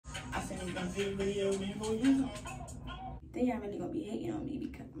They ain't really gonna be hating on me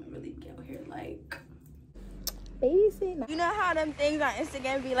because I'm gonna really get out here like babysitting. You know how them things on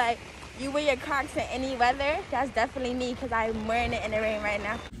Instagram be like, you wear your Crocs in any weather? That's definitely me because I'm wearing it in the rain right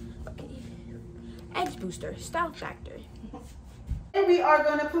now. Okay. Edge booster, style factor. And we are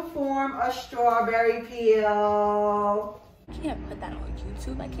going to perform a strawberry peel. I can't put that on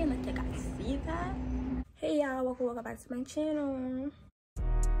YouTube. I can't let you guys see that. Hey y'all, welcome back to my channel.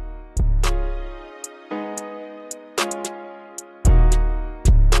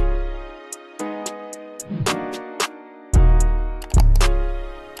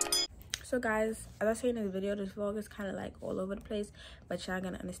 So guys, as I say in this video, this vlog is kind of like all over the place, but y'all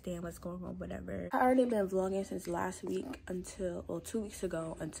gonna understand what's going on, whatever. I already been vlogging since last week until, or 2 weeks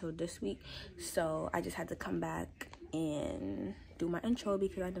ago until this week. So I just had to come back and do my intro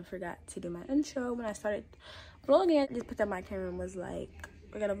because I forgot to do my intro when I started vlogging. I just picked up my camera and was like,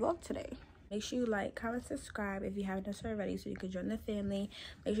 we're gonna vlog today. Make sure you like, comment, subscribe if you haven't done so already so you can join the family.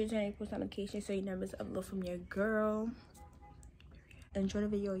 Make sure you turn on your post notifications so you never miss an upload from your girl. Enjoy the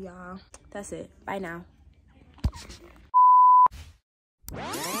video, y'all. That's it. Bye now.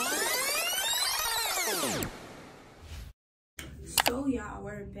 So y'all,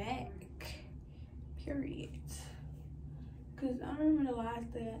 we're back. Period. Cause I don't remember the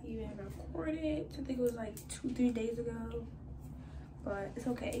last day I even recorded. I think it was like 2-3 days ago. But it's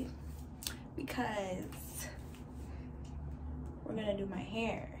okay. Because we're gonna do my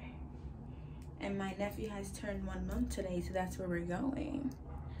hair. And my nephew has turned 1 month today, so that's where we're going.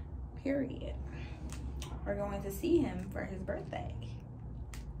 Period. We're going to see him for his birthday.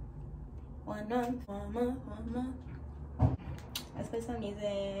 1 month, 1 month, 1 month. Let's play some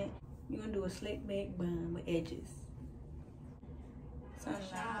music. We're gonna do a slick back bun with edges.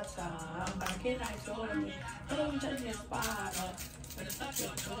 Sunlight, I'm back in I saw me. Don't touch your spot up.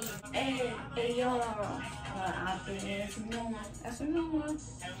 Hey, hey, y'all. I've been as no one. That's a no one.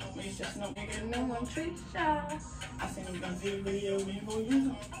 It's just no nigga, no one trick shot. I seen it on video, we go use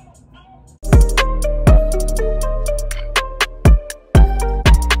them.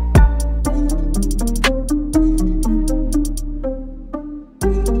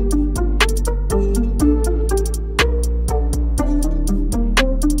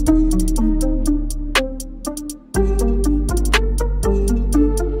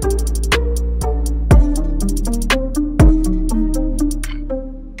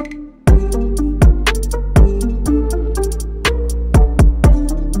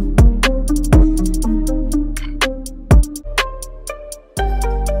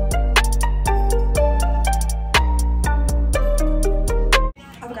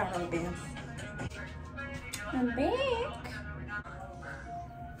 I'm back.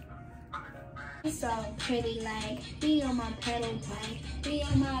 So pretty, like, be on my pedal bike, be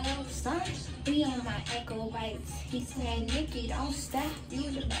on my little son, be on my echo bites. He said, Nikki, don't stop,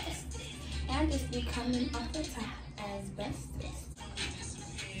 you the best. And I just be coming off the top as bestest.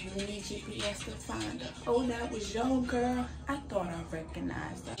 You need GPS to find her. Oh, that was your girl. I thought I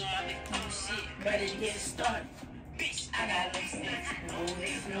recognized her. Better get started. I got listen to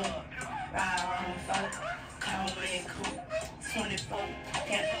this love. Ride around fuck. Come with cool. 24. I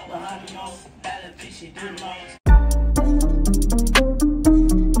can't fuck with her the most. Better bitch, she do the most.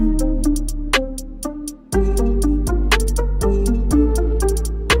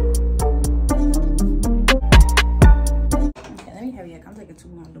 Okay, let me hurry up. I'm taking too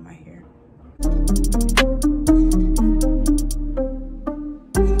long to do my hair.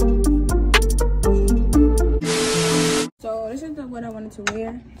 So this is what I wanted to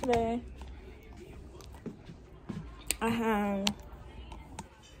wear today. I have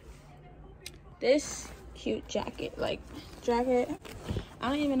this cute jacket, I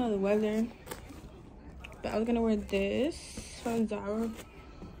don't even know the weather, but I was gonna wear this from Zara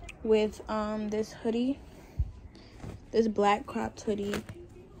with this hoodie, this black cropped hoodie.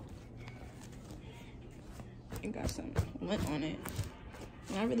 It got some lint on it.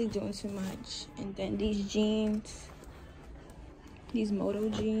 Not really doing too much. And then these jeans, these moto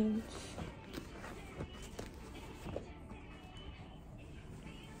jeans.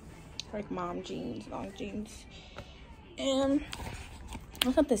 Like mom jeans, long jeans. And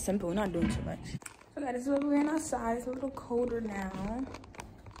something simple, we're not doing too much. So guys, this is what we're wearing outside. It's a little colder now.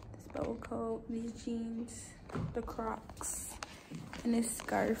 This bubble coat, these jeans, the Crocs, and this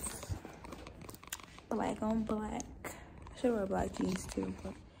scarf. Black on black. I should wear black jeans too,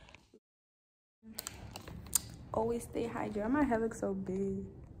 but always stay hydrated. My hair looks so big.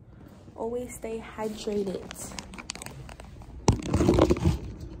 Always stay hydrated.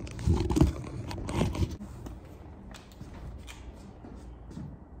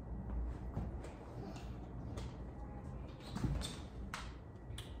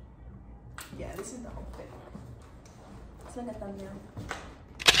 this is the outfit. It's like a thumbnail.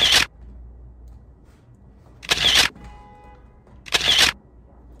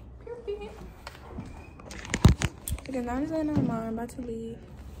 Because now I'm just letting my mom about to leave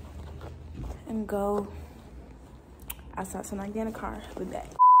and go outside. So I'm not getting a car. I'll be back.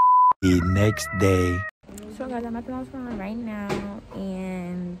 The next day. So guys, I'm at the nail salon right now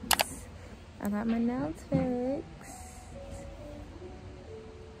and I got my nails fixed.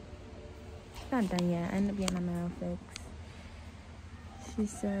 It's not done yet. I ended up getting my nail fixed. She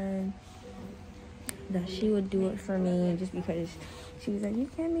said that she would do it for me just because she was like, you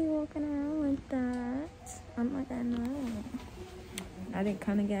can't be walking around like that. I'm like, I know. I didn't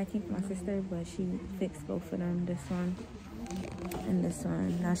kind of get a key for my sister, but she fixed both of them, this one and this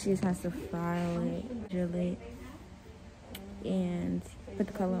one. Now she just has to file it, drill it, and put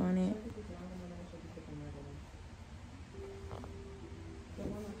the color on it.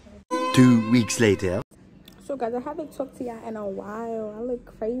 Two weeks later. So guys, I haven't talked to y'all in a while. I look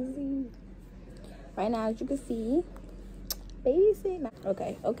crazy right now, as you can see. Babysitting.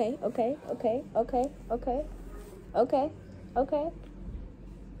 Okay.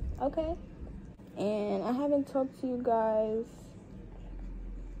 And I haven't talked to you guys.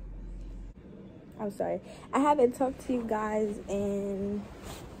 I'm sorry. I haven't talked to you guys in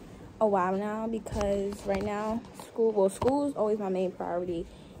a while now because right now, school's always my main priority.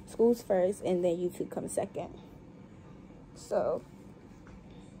 School's first and then YouTube comes second. So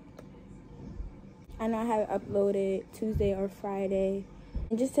I know I haven't uploaded Tuesday or Friday.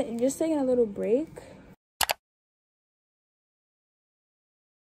 And just taking a little break.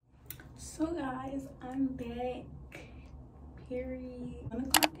 So guys, I'm back. Period.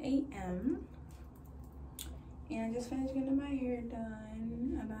 1:00 a.m. And I just finished getting my hair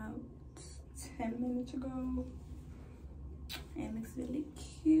done about 10 minutes ago. And it looks really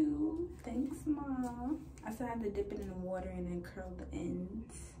cute. Thanks, Mom. I still have to dip it in the water and then curl the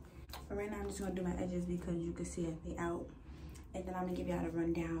ends. But right now I'm just gonna do my edges because you can see it out. And then I'm gonna give y'all a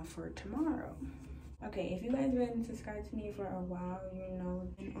rundown for tomorrow. Okay, if you guys been subscribed to me for a while, you know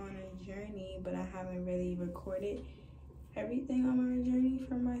I've been on a journey, but I haven't really recorded everything on my journey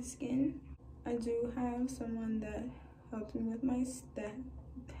for my skin. I do have someone that helped me with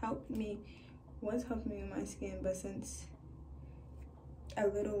was helping me with my skin, but since a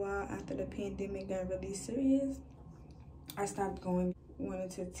little while after the pandemic got really serious, I stopped going.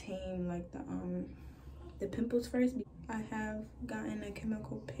 Wanted to tame like the pimples first. I have gotten a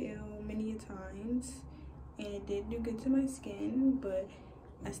chemical peel many times and it did do good to my skin, but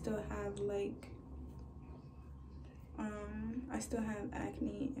I still have like I still have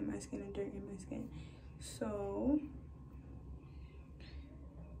acne in my skin and dirt in my skin. So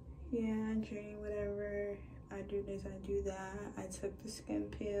yeah, journey, whatever. I do this, I do that. I took the skin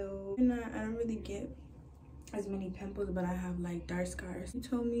peel. And I don't really get as many pimples, but I have like dark scars. He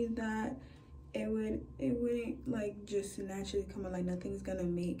told me that it wouldn't like just naturally come out, like nothing's gonna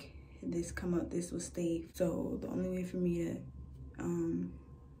make this come out, this will stay. So the only way for me to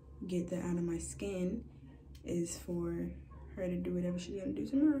get that out of my skin is for her to do whatever she's gonna do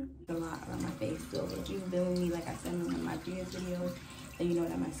tomorrow. A lot on my face, so if you've been with me, like I said in one of my previous videos, then you know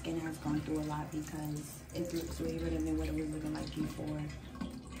that my skin has gone through a lot because it looks way better than what it was looking like before,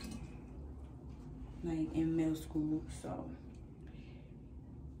 like in middle school. So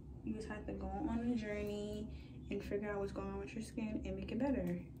you just have to go on a journey and figure out what's going on with your skin and make it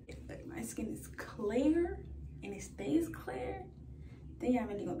better. If my skin is clear and it stays clear, then y'all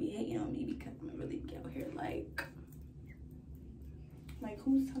really gonna be hating on me because I'm gonna really get out here like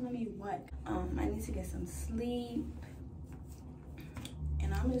who's telling me what? I need to get some sleep,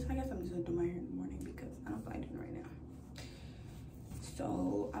 and I guess I'm just gonna do my hair in the morning because I don't feel like doing it right now. So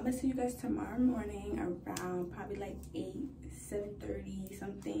I'm gonna see you guys tomorrow morning around probably like 7:30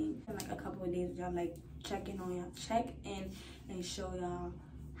 something. In like a couple of days, y'all like check in and show y'all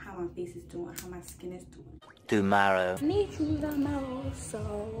how my face is doing, how my skin is doing. Tomorrow. I need you to know, so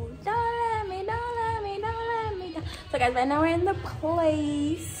don't let me down. So guys, right now we're in the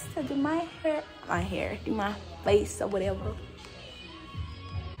place to do my hair, do my face or whatever.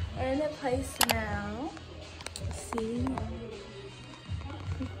 We're in the place now. See.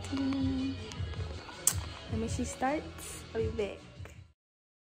 Let me see starts. I'll be back.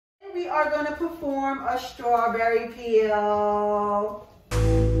 We are going to perform a strawberry peel.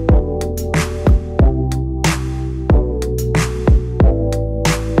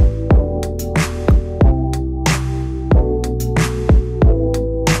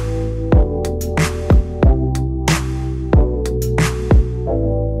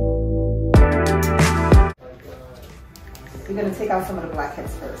 We're going to take out some of the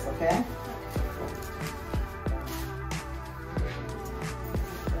blackheads first, okay?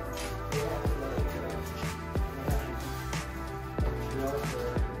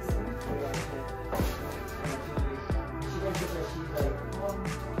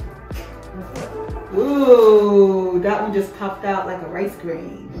 Ooh, that one just popped out like a rice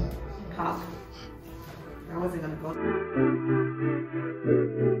grain. Pop. That wasn't gonna go.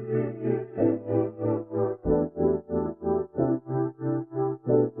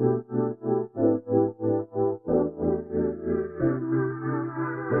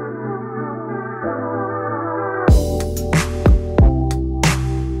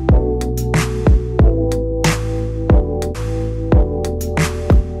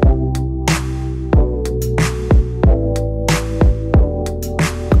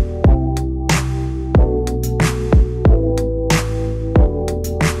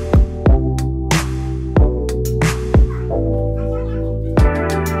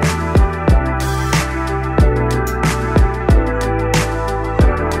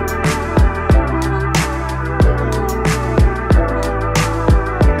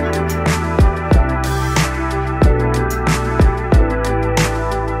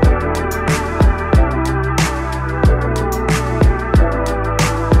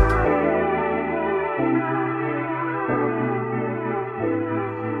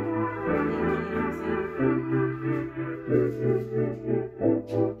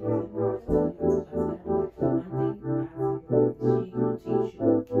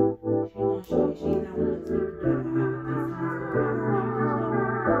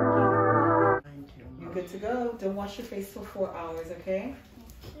 You're good to go. Don't wash your face for 4 hours, okay?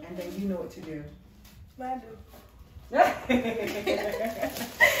 And then you know what to do. What I do?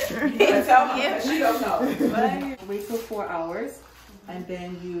 Tell me, she don't know. Wait for 4 hours, and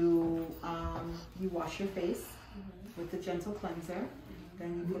then you wash your face with the gentle cleanser.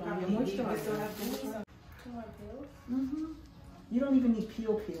 Then you put on your moisturizer. 2 more pills? You don't even need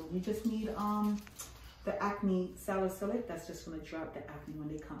peel. You just need the acne salicylic. That's just gonna drop the acne when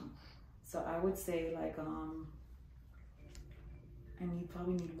they come. So I would say like and you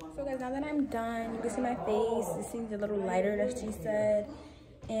probably need one. So guys, now that I'm done, you can see my face. It seems a little lighter, that she said.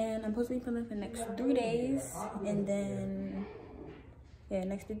 And I'm supposed to be filming for the next 3 days. And then, yeah,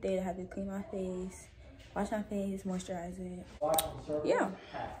 next 3 days I have to clean my face, wash my face, moisturize it. Yeah.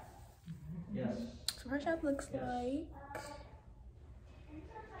 So her shop looks like.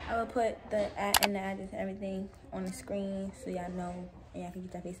 I will put the ad and the address and everything on the screen so y'all know and y'all can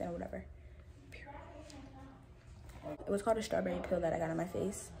get that face in or whatever. It was called a strawberry pill that I got on my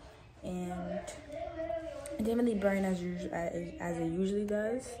face, and it didn't really burn as it usually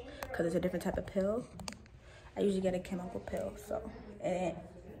does because it's a different type of pill. I usually get a chemical pill, so it didn't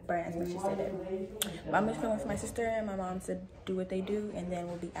burn as much as it did. But I'm just filming for my sister and my mom to do what they do, and then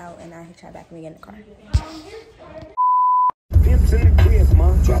we'll be out and I can chat back when we get in the car.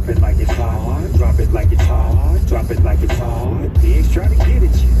 Drop it like it's hard, drop it like it's hard, drop it like it's hard. Pigs try to get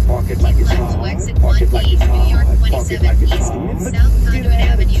at you. Park it like it's hard, park it like it's hard, park it like it's hard. South Conduit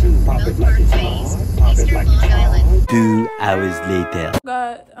Avenue, Pop it like it's hard, pop it like it's hard. 2 hours later.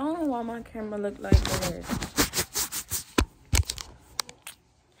 God, I don't know why my camera looked like this.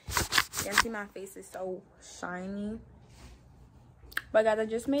 You see my face is so shiny. But guys, I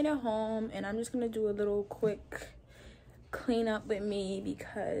just made it home and I'm just gonna do a little quick clean up with me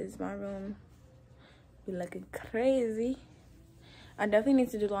because my room be looking crazy. I definitely need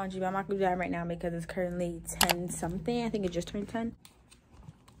to do laundry, but I'm not gonna do that right now because it's currently 10 something. I think it just turned 10.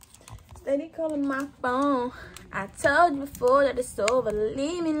 Steady calling my phone. I told you before that it's over,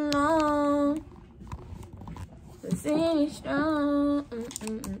 leave me alone. Sing it strong.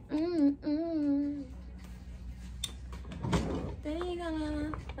 Steady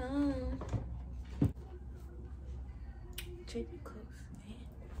calling my phone. Check your clothes,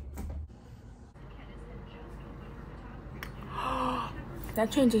 man. That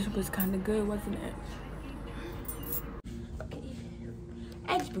transition was kind of good, wasn't it? Okay.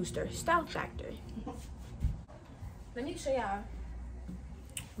 Edge booster, style factor. Let me show y'all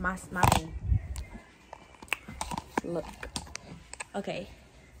my look. Okay,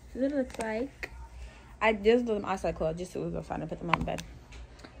 this is what it looks like. I just did them outside clothes just so we go find and put them on bed.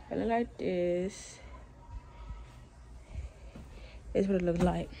 It look like this. This is what it looks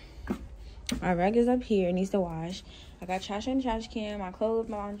like. My rug is up here, it needs to wash. I got trash in the trash can, my clothes,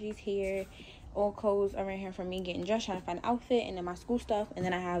 my laundry's here. All clothes are in here for me getting dressed, trying to find an outfit, and then my school stuff. And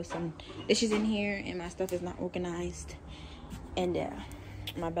then I have some dishes in here, and my stuff is not organized. And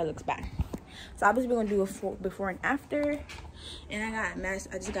my bed looks bad. So I was gonna do a before and after. And I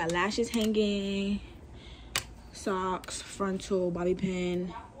just got lashes hanging, socks, frontal, bobby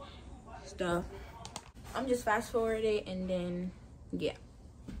pin, stuff. I'm just fast forwarding and then yeah.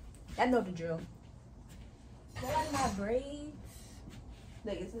 I know the drill. I like my braids.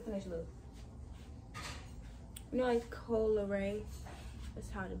 Look, it's the finished look. You know, like Cola Ray. That's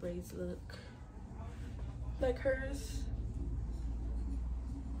how the braids look. like hers.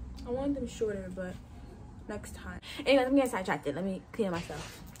 I want them shorter, but next time. Anyways, I'm getting sidetracked. Let me clean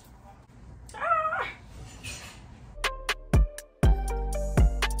myself. Ah!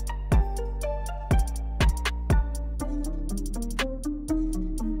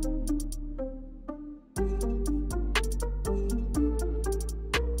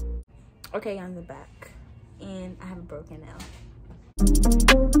 Okay, I'm the back, and I have a broken nail.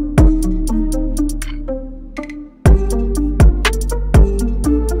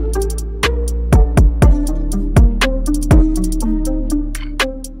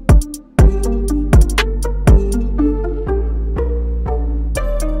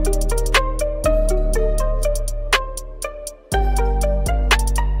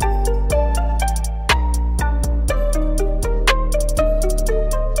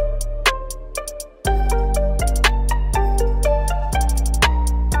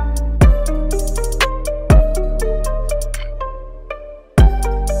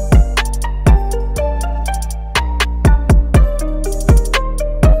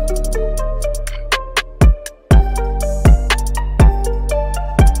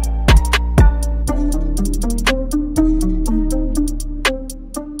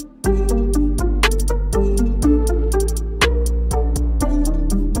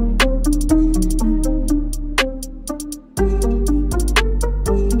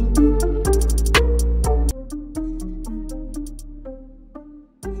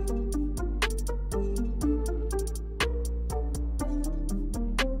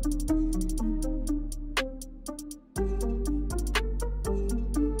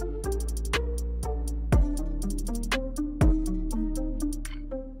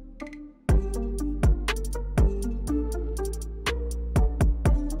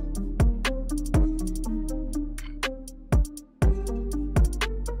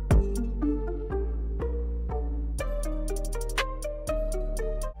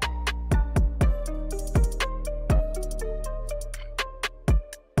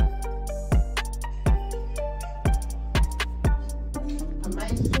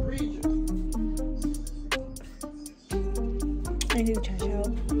 I need to charge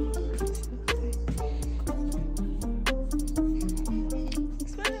out.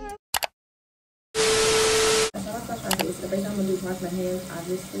 The first time I'm gonna do is wash my hands,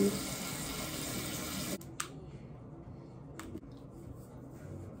 obviously.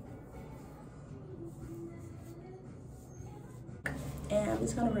 And I'm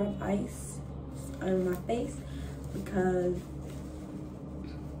just gonna rub ice on my face because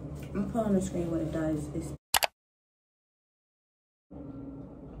I'm gonna put on the screen what it does is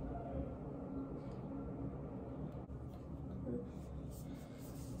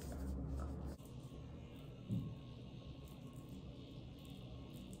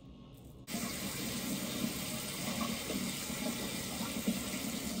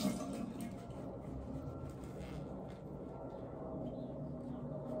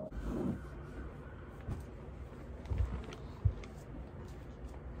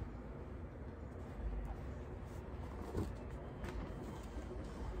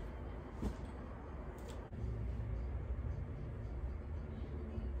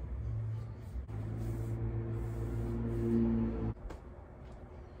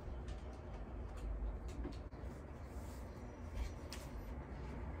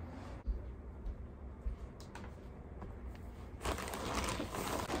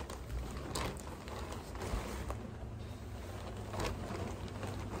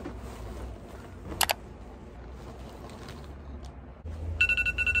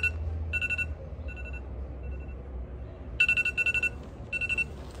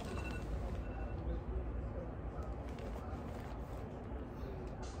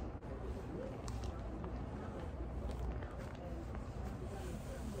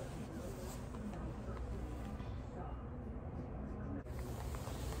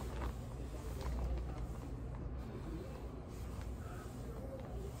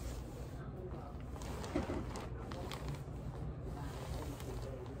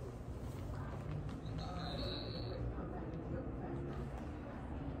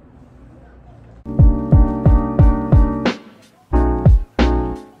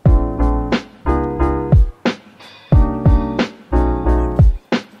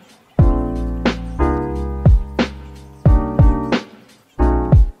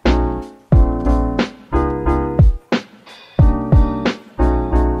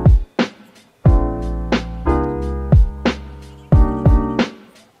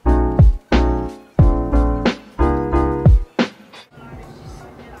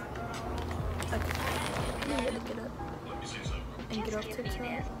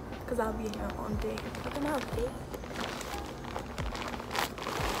because I'll be here all day. Look at my day.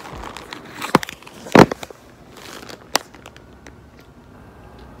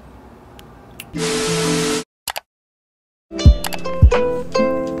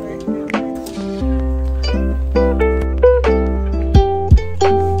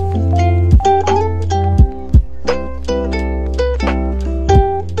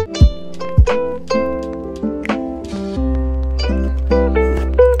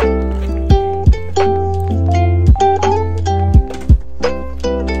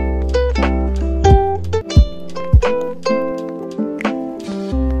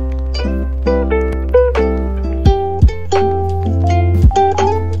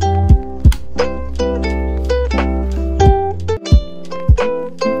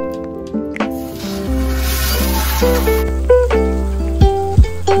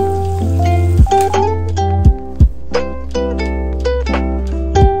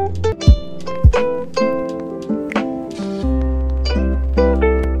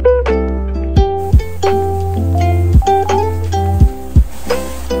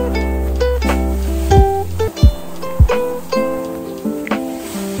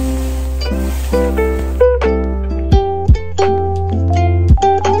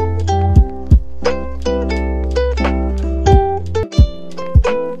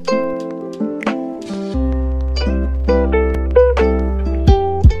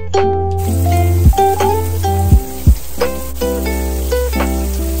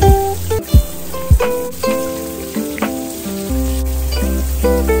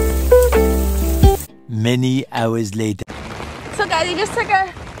 Many hours later. So guys, we just took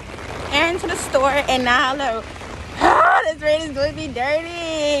a errand to the store and now look, this rain is doing me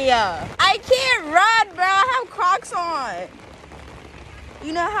dirty. I can't run, bro. I have Crocs on.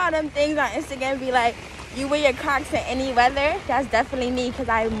 You know how them things on Instagram be like, you wear your Crocs in any weather? That's definitely me because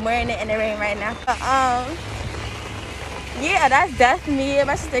I'm wearing it in the rain right now. Yeah, that's definitely me and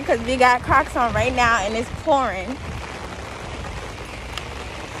my sister because we got Crocs on right now and it's pouring.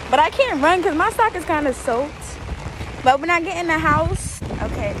 But I can't run because my sock is kind of soaked. But when I get in the house,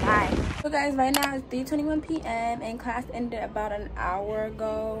 okay, bye. So guys, right now it's 3:21 p.m. and class ended about an hour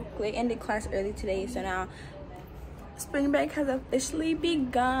ago. We ended class early today, so now spring break has officially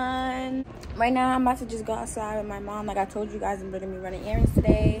begun. Right now I'm about to just go outside with my mom. Like I told you guys, I'm gonna be running errands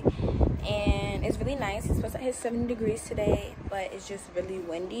today. And it's really nice. It's supposed to hit 70 degrees today, but it's just really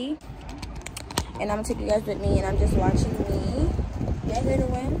windy. And I'm gonna take you guys with me and I'm just watching me. You guys hear the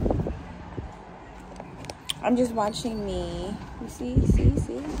wind? I'm just watching me. You see?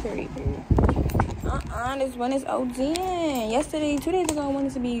 Period. This wind is ODing. Yesterday, 2 days ago, I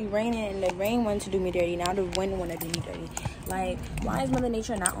wanted to be raining and the rain wanted to do me dirty. Now the wind wanted to do me dirty. Like, why is Mother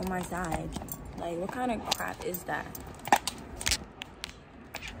Nature not on my side? Like, what kind of crap is that?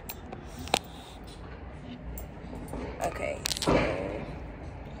 Okay, so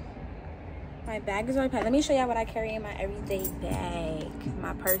my bag is already packed. Let me show y'all what I carry in my everyday bag.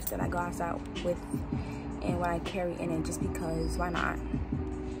 My purse that I go outside with and what I carry in it, just because, why not?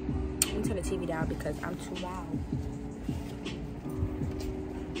 Let me turn the TV down because I'm too loud.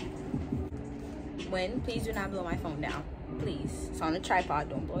 Please do not blow my phone down. Please. It's on the tripod,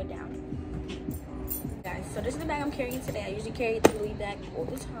 don't blow it down. Guys, so this is the bag I'm carrying today. I usually carry the Louis bag all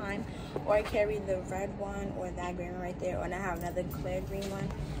the time, or I carry the red one or that green one right there, or I have another clear green one,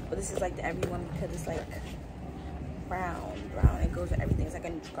 but this is like the every one because it's like brown. It goes with everything. It's like a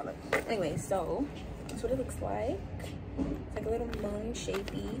neutral color. Anyway, so that's what it looks like. It's like a little moon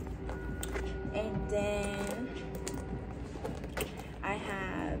shapey, and then I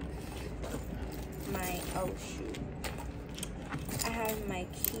have my I have my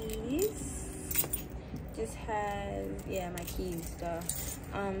keys. Just has, yeah, my keys stuff.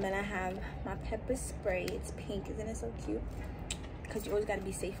 Then I have my pepper spray. It's pink. Isn't it so cute? Because you always got to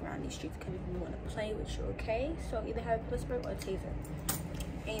be safe around these streets because people want to play with you, okay? So either have a pepper spray or a taser.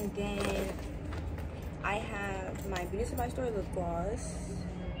 And then I have my Beauty Supply Store lip gloss.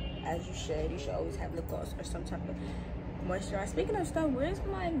 As you should always have lip gloss or some type of moisturizer. Speaking of stuff, where's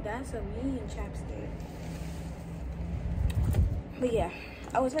my Vaseline chapstick? But yeah,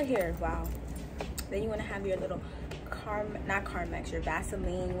 oh, it's right here. Wow. Then you want to have your little not Carmex, your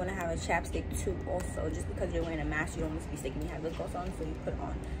Vaseline. You want to have a chapstick too also. Just because you're wearing a mask, you don't must be sticking. You have lip gloss on, so you put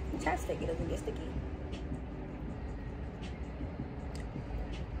on your chapstick. It doesn't get sticky.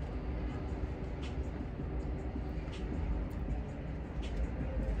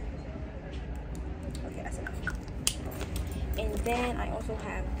 Okay, that's enough. And then I also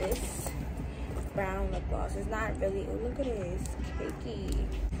have this brown lip gloss. It's not really, oh, look at it, it's cakey.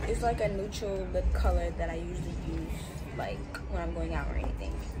 It's like a neutral lip color that I usually use like when I'm going out or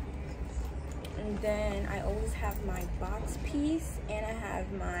anything. And then I always have my box piece, and I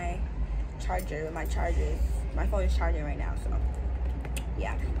have my charger. My phone is charging right now, so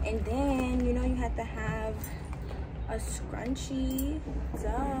yeah. And then, you know, you have to have a scrunchie.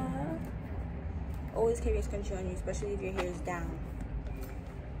 Duh. Always carry a scrunchie on you, especially if your hair is down.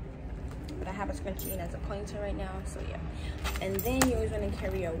 But I have a scrunchie and it's a ponytail right now, so yeah. And then you always want to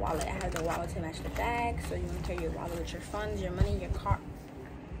carry your wallet. It has a wallet to match the bag, so you want to carry your wallet with your funds, your money, your card.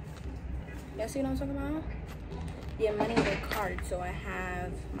 Y'all see what I'm talking about? Your money, your card. So I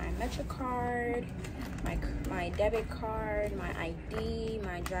have my Metro card, my debit card, my ID,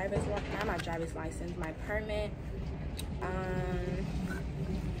 my driver's license, my permit,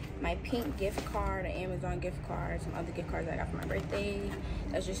 my pink gift card, an Amazon gift card, some other gift cards I got for my birthday.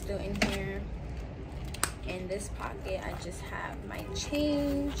 That's just still in here. In this pocket, I just have my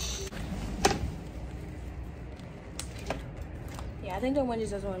change. Yeah, I think the wind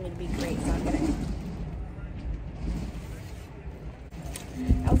just doesn't want me to be great, so I'm gonna.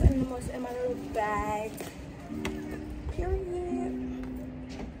 I was in my little bag. Period.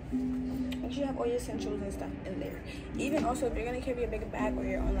 You have all your essentials and stuff in there. Even also, if you're gonna carry a bigger bag or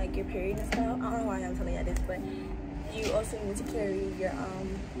you're on like your period and stuff, I don't know why I'm telling you this, but you also need to carry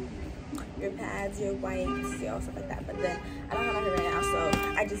your pads, your wipes, all stuff like that. But then I don't have my hair right now,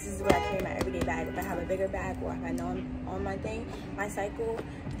 so this is what I carry in my everyday bag. If I have a bigger bag or if I know I'm on my cycle,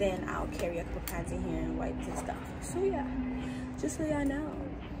 then I'll carry a couple pads in here and wipes and stuff. So yeah, just so y'all know,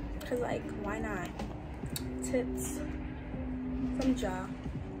 cause like why not? Tips from Ja.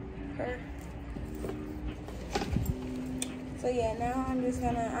 Her. So yeah, now I'm just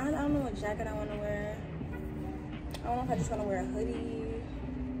gonna, I don't know what jacket I want to wear. I don't know if I just want to wear a hoodie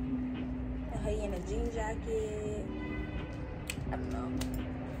and a jean jacket. I don't know.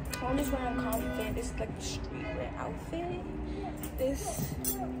 I'm just wearing comfy. This is like the streetwear outfit.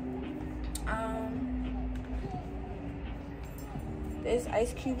 This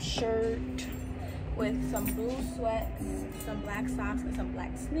Ice Cube shirt with some blue sweats, some black socks, and some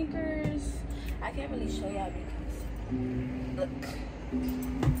black sneakers. I can't really show y'all because look,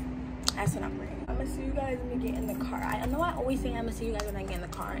 that's what I'm wearing. I'm gonna see you guys when we get in the car. I know I always say I'm gonna see you guys when I get in the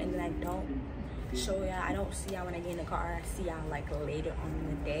car, and then I don't show y'all. I don't see y'all when I get in the car. I see y'all like later on in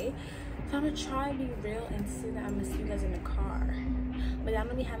the day. So I'm gonna try to be real and say that I'm gonna see you guys in the car. But I'm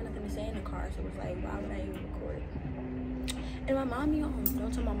gonna be having nothing to say in the car, so it's like, why would I even record? And my mom be on.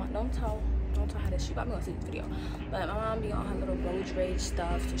 Don't tell her that she probably gonna see this video, but my mom be on her little road rage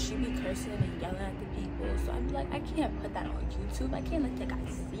stuff, so she be cursing and yelling at the people. So I'm like, I can't put that on YouTube. I can't let the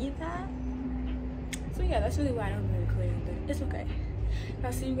guys see that. So yeah, that's really why I don't really record anything. It's okay.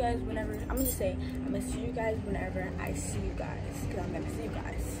 I'll see you guys whenever. I'm gonna say I'm gonna see you guys whenever I see you guys, because I'm gonna see you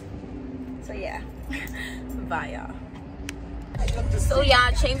guys. So yeah, bye y'all. So yeah,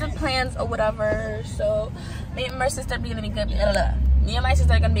 change of plans or whatever. So me and my sister be gonna be good. Me and my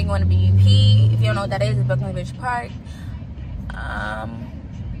sister are gonna be going to BUP. If you don't know what that is, it's Brooklyn Beach Park.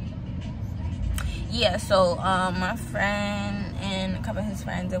 Yeah, so my friend and a couple of his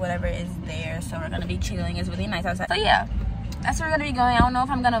friends or whatever is there, so we're gonna be chilling. It's really nice outside. So yeah, that's where we're gonna be going. I don't know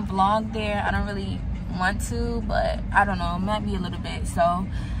if I'm gonna vlog there. I don't really want to, but I don't know, it might be a little bit, so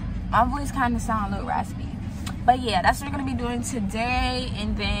my voice kind of sound a little raspy. But yeah, that's what we're gonna be doing today.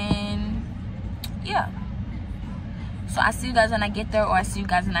 And then yeah, so I see you guys when I get there, or I see you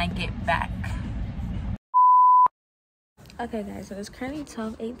guys when I get back. Okay guys, so it's currently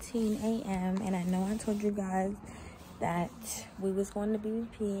 12:18 a.m. and I know I told you guys that we was going to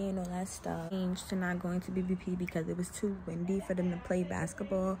BBP and all that stuff. Changed to not going to BBP because it was too windy for them to play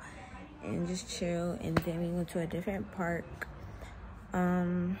basketball and just chill. And then we went to a different park.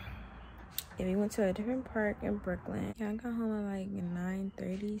 And we went to a different park in Brooklyn. Yeah, I got home at like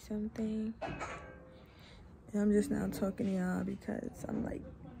 9:30 something. And I'm just now talking to y'all because I'm like,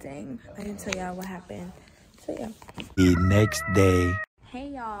 dang, I didn't tell y'all what happened. So yeah. The next day. Hey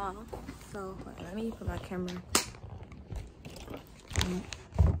y'all. So let me put my camera.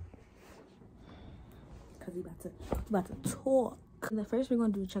 Cause we about to talk. The first we're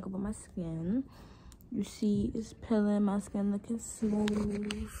gonna do a checkup on my skin. You see it's peeling, my skin looking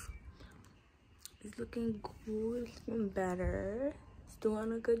smooth. It's looking good, it's looking better. It's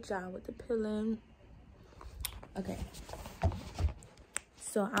doing a good job with the peeling. Okay.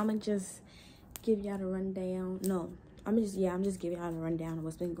 So I'ma just give y'all the rundown. No, I'm just giving y'all the rundown of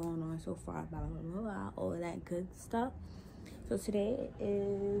what's been going on so far, blah, blah, blah, blah, all of that good stuff. So today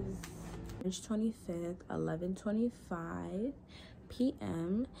is March 25th, 11:25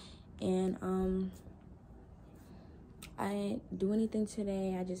 p.m. and I didn't do anything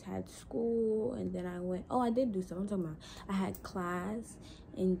today. I just had school, and then I went, oh, I did do stuff. I'm talking about I had class,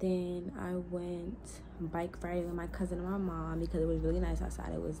 and then I went bike riding with my cousin and my mom because it was really nice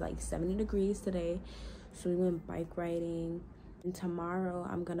outside. It was like 70 degrees today, so we went bike riding. And tomorrow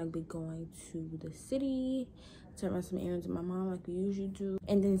I'm gonna be going to the city to run some errands with my mom like we usually do.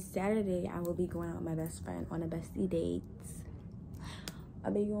 And then Saturday I will be going out with my best friend on a bestie date.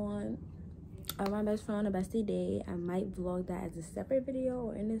 I'll be going with my best friend on a bestie date. I might vlog that as a separate video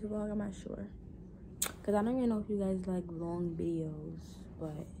or in this vlog, I'm not sure, because I don't even know if you guys like long videos,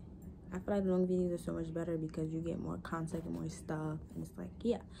 but I feel like long videos are so much better because you get more content and more stuff. And it's like,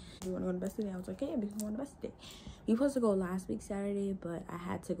 yeah, you want to go to bestie day? I was like, yeah, we can go on the bestie day. We were supposed to go last week Saturday, but I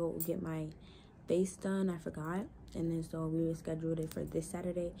had to go get my face done. I forgot, and then so we rescheduled it for this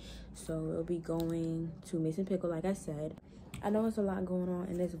Saturday. So we'll be going to Mason Pickle, like I said. I know it's a lot going on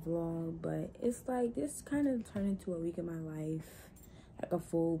in this vlog, but it's like this kind of turned into a week of my life, like a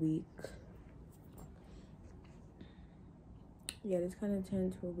full week. Yeah, this kind of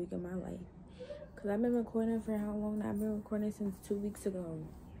turned into a week of my life, because I've been recording for how long? I've been recording since 2 weeks ago.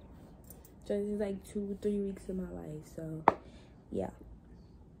 So this is like 2-3 weeks of my life. So yeah,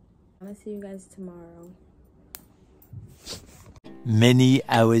 I'm gonna see you guys tomorrow. Many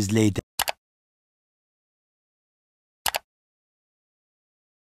hours later.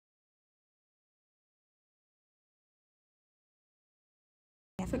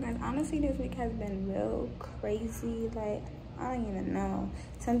 So guys, honestly this week has been real crazy. Like, I don't even know.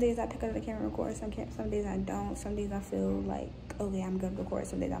 Some days I pick up the camera and record, some days I don't. Some days I feel like, okay, I'm gonna record.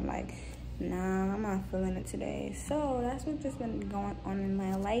 Some days I'm like, nah, I'm not feeling it today. So that's what's just been going on in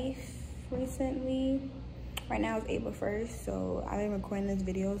my life recently. Right now it's April 1st, so I've been recording this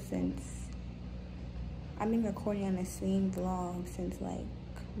video since, I've been recording on the same vlog since like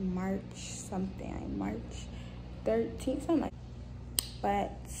March 13th, something like that.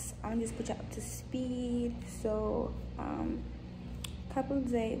 But I'm just put you up to speed. So couple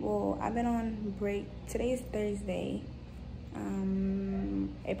of days, well, I've been on break. Today is Thursday,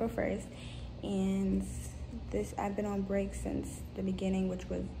 April 1st, and I've been on break since the beginning of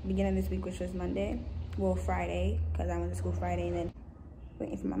this week, which was Monday, well, Friday, because I went to school Friday, and then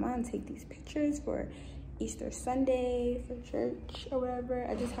waiting for my mom to take these pictures for Easter Sunday for church or whatever.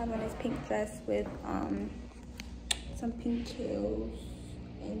 I just have on this pink dress with some pink heels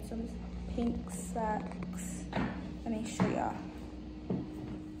and some pink socks. Let me show y'all.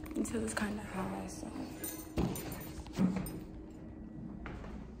 Until it's kind of high, so.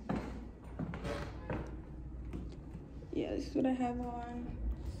 Yeah, this is what I have on.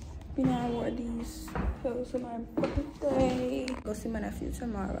 You know, I wore these heels for my birthday. Go see my nephew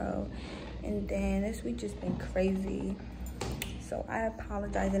tomorrow. And then this week just been crazy. So I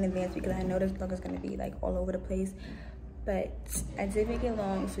apologize in advance because I know this vlog is gonna be like all over the place. But I did make it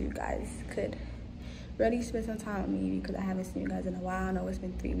long so you guys could really spend some time with me, because I haven't seen you guys in a while. I know it's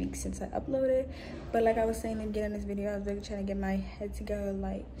been 3 weeks since I uploaded, but like I was saying in the beginning of this video, I was really trying to get my head together,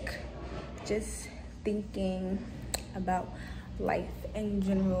 like just thinking about life in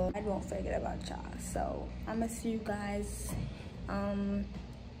general. I won't forget about y'all, so I'm gonna see you guys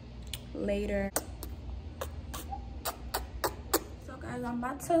later. So guys, I'm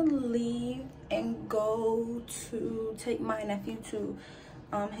about to leave and go to take my nephew to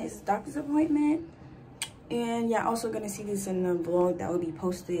his doctor's appointment. And yeah, also gonna see this in the vlog that will be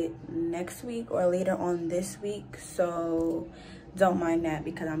posted next week or later on this week, so don't mind that,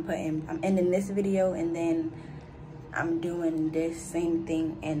 because I'm ending this video and then I'm doing this same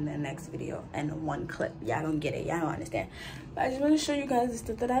thing in the next video in one clip. Y'all don't get it, y'all don't understand. But I just want to show you guys the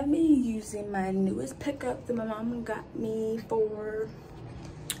stuff that I've been using, my newest pickup that my mom got me for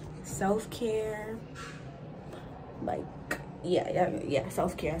self-care. Like, yeah,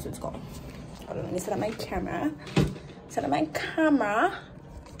 self-care, that's what it's called. Hold on, let me set up my camera.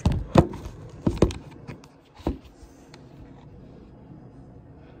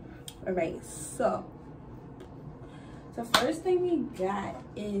 All right, so first thing we got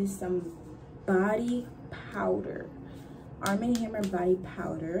is some body powder, Arm & Hammer body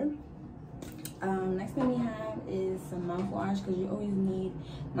powder. Next thing we have is some mouthwash, because you always need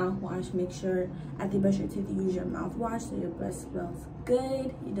mouthwash. Make sure after you brush your teeth you use your mouthwash so your breath smells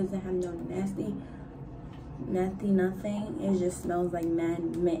good. It doesn't have no nasty nothing. It just smells like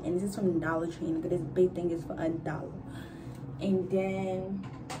mad mint, and this is from Dollar Tree, and this big thing is for $1. And then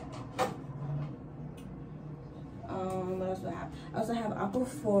what else do I have? I also have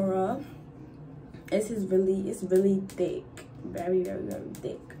Aquaphora. It's really thick, very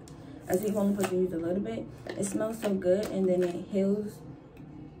thick. I see one person use a little bit. It smells so good, and then it heals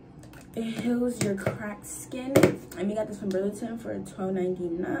It heals your cracked skin. And we got this from Burlington for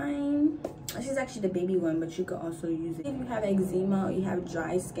 $12.99. This is actually the baby one, but you could also use it if you have eczema or you have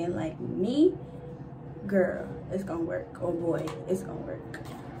dry skin like me. Girl, it's gonna work. Oh boy, it's gonna work.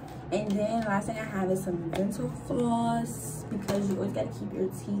 And then last thing I have is some dental floss, because you always gotta keep your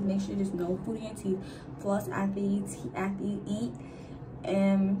teeth. Make sure there's no food in your teeth. Floss after you eat,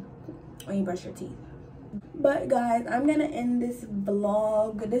 and when you brush your teeth. But guys, I'm gonna end this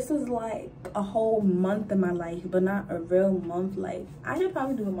vlog. This was like a whole month of my life, but not a real month. Like, I should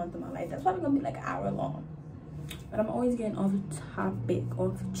probably do a month of my life. That's probably gonna be like an hour long. But I'm always getting off topic,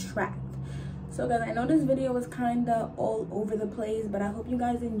 off track. So guys, I know this video was kind of all over the place, but I hope you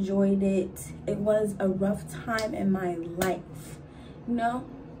guys enjoyed it. It was a rough time in my life, you know,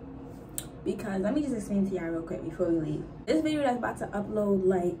 because let me just explain to y'all real quick before we leave. This video that's about to upload,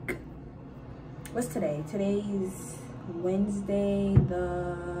 like, what's today? Today's Wednesday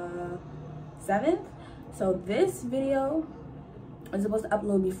the 7th. So this video is supposed to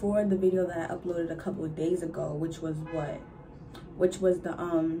upload before the video that I uploaded a couple of days ago, which was what? Which was the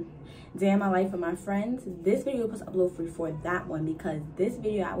day in my life with my friends. This video was supposed to upload before that one, because this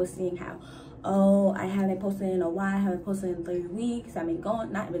video I was seeing how, oh, I haven't posted in a while, I haven't posted in 3 weeks. I've been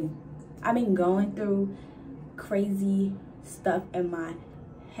going through crazy stuff in my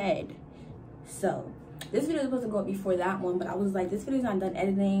head. So this video is supposed to go up before that one, but I was like, this video's not done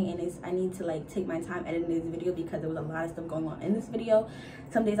editing, and I need to like take my time editing this video because there was a lot of stuff going on in this video.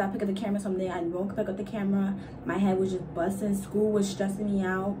 Some days I pick up the camera, some days I won't pick up the camera. My head was just busting. School was stressing me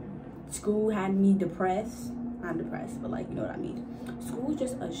out. School had me depressed. Not depressed, but like, you know what I mean. School is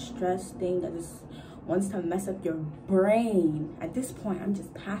just a stress thing that just wants to mess up your brain. At this point, I'm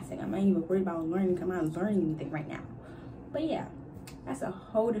just passing. I'm not even worried about learning, because I'm not learning anything right now. But yeah, that's a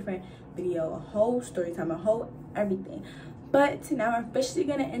whole different video, a whole story time, a whole everything. But now I'm officially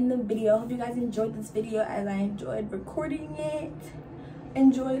gonna end the video. Hope you guys enjoyed this video as I enjoyed recording it,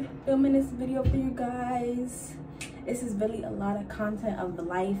 enjoyed filming this video for you guys. This is really a lot of content of the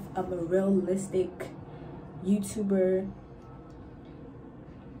life of a realistic YouTuber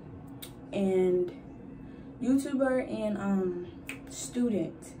and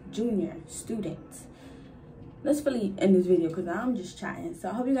junior student. Let's really end this video because I'm just chatting. So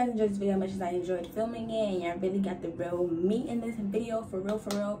I hope you guys enjoyed this video as much as I enjoyed filming it, and y'all really got the real me in this video, for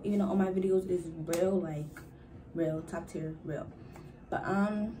real. Even though all my videos is real, like real, top tier, real. But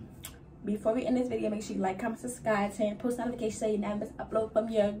before we end this video, make sure you like, comment, subscribe, turn post notifications so you never miss upload from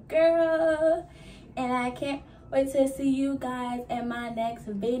your girl. And I can't wait to see you guys in my next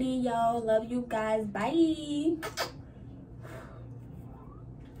video. Love you guys. Bye.